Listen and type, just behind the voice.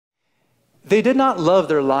They did not love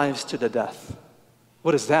their lives to the death.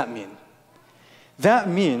 What does that mean? That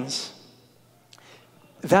means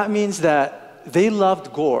that they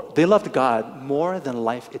loved God more than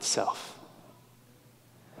life itself.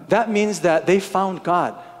 That means that they found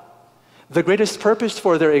God, the greatest purpose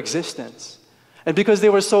for their existence. And because they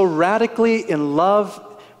were so radically in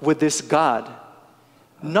love with this God,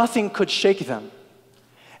 nothing could shake them.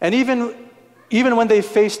 And even when they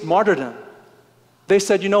faced martyrdom, they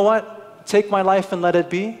said, you know what? Take my life and let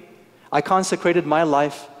it be. I consecrated my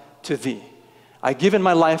life to thee. I've given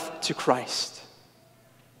my life to Christ.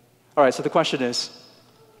 All right, so the question is,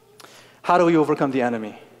 how do we overcome the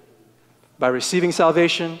enemy? By receiving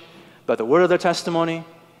salvation, by the word of their testimony.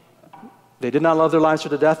 They did not love their lives to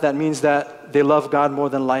the death. That means that they love God more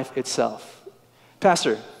than life itself.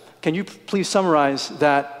 Pastor, can you please summarize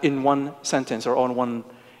that in one sentence or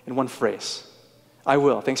in one phrase? I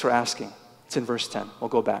will. Thanks for asking. It's in verse 10. We'll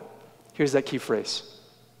go back. Here's that key phrase.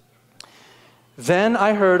 Then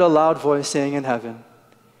I heard a loud voice saying in heaven,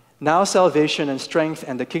 now salvation and strength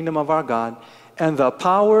and the kingdom of our God and the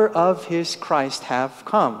power of his Christ have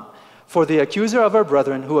come. For the accuser of our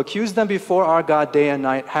brethren, who accused them before our God day and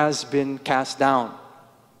night, has been cast down.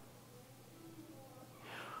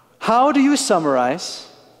 How do you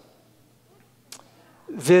summarize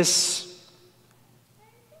this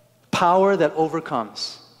power that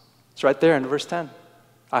overcomes? It's right there in verse 10.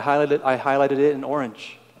 I highlighted it in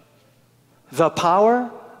orange. The power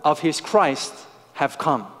of his Christ have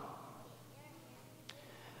come.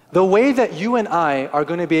 The way that you and I are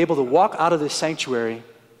going to be able to walk out of this sanctuary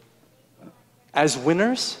as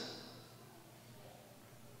winners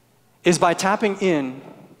is by tapping in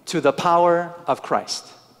to the power of Christ.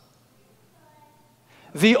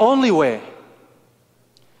 The only way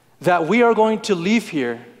that we are going to leave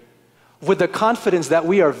here with the confidence that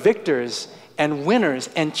we are victors and winners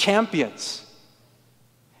and champions,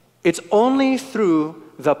 it's only through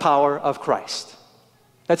the power of Christ.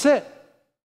 That's it.